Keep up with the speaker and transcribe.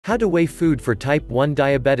How to weigh food for type 1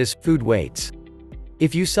 diabetes. Food weights.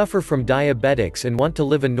 If you suffer from diabetics and want to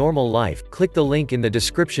live a normal life, click the link in the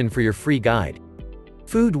description for your free guide.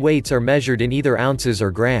 Food weights are measured in either ounces or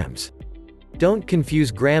grams. Don't confuse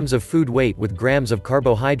grams of food weight with grams of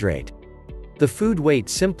carbohydrate. The food weight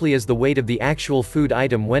simply is the weight of the actual food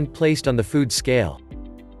item when placed on the food scale.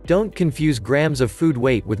 Don't confuse grams of food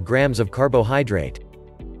weight with grams of carbohydrate.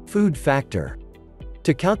 Food factor.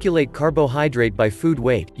 To calculate carbohydrate by food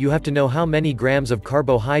weight, you have to know how many grams of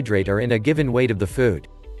carbohydrate are in a given weight of the food.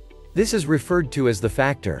 This is referred to as the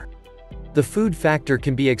factor. The food factor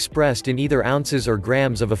can be expressed in either ounces or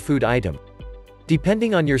grams of a food item.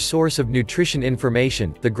 Depending on your source of nutrition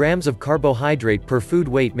information, the grams of carbohydrate per food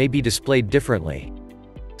weight may be displayed differently.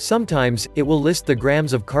 Sometimes, it will list the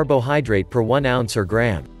grams of carbohydrate per 1 ounce or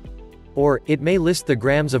gram. Or, it may list the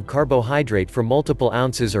grams of carbohydrate for multiple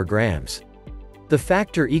ounces or grams. The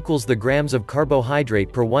factor equals the grams of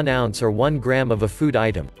carbohydrate per 1 ounce or 1 gram of a food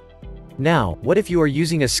item. Now, what if you are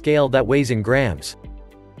using a scale that weighs in grams?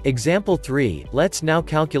 Example 3, let's now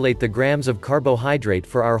calculate the grams of carbohydrate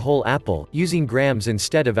for our whole apple, using grams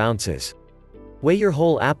instead of ounces. Weigh your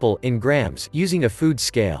whole apple, in grams, using a food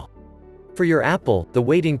scale. For your apple, the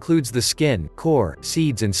weight includes the skin, core,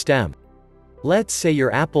 seeds and stem. Let's say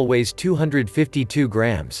your apple weighs 252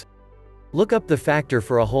 grams. Look up the factor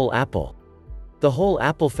for a whole apple. The whole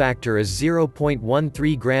apple factor is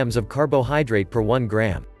 0.13 grams of carbohydrate per 1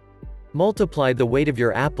 gram. Multiply the weight of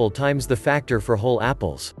your apple times the factor for whole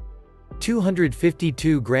apples.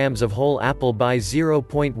 252 grams of whole apple by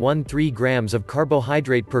 0.13 grams of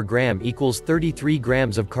carbohydrate per gram equals 33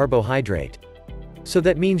 grams of carbohydrate. So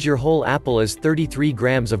that means your whole apple is 33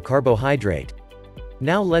 grams of carbohydrate.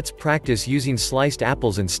 Now let's practice using sliced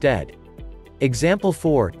apples instead. Example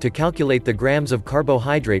 4, to calculate the grams of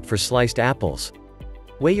carbohydrate for sliced apples.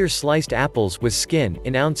 Weigh your sliced apples with skin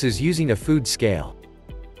in ounces using a food scale.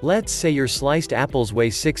 Let's say your sliced apples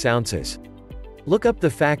weigh 6 ounces. Look up the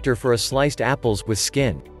factor for a sliced apples with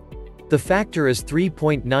skin. The factor is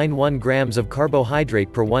 3.91 grams of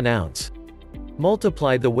carbohydrate per 1 ounce.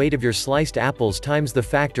 Multiply the weight of your sliced apples times the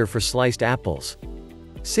factor for sliced apples.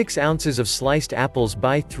 6 ounces of sliced apples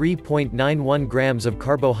by 3.91 grams of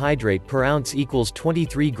carbohydrate per ounce equals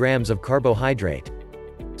 23 grams of carbohydrate.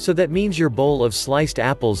 So that means your bowl of sliced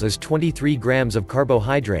apples is 23 grams of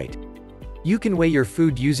carbohydrate. You can weigh your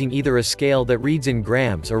food using either a scale that reads in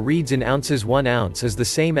grams or reads in ounces. 1 ounce is the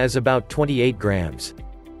same as about 28 grams.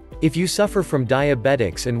 If you suffer from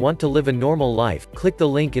diabetics and want to live a normal life, click the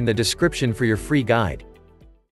link in the description for your free guide.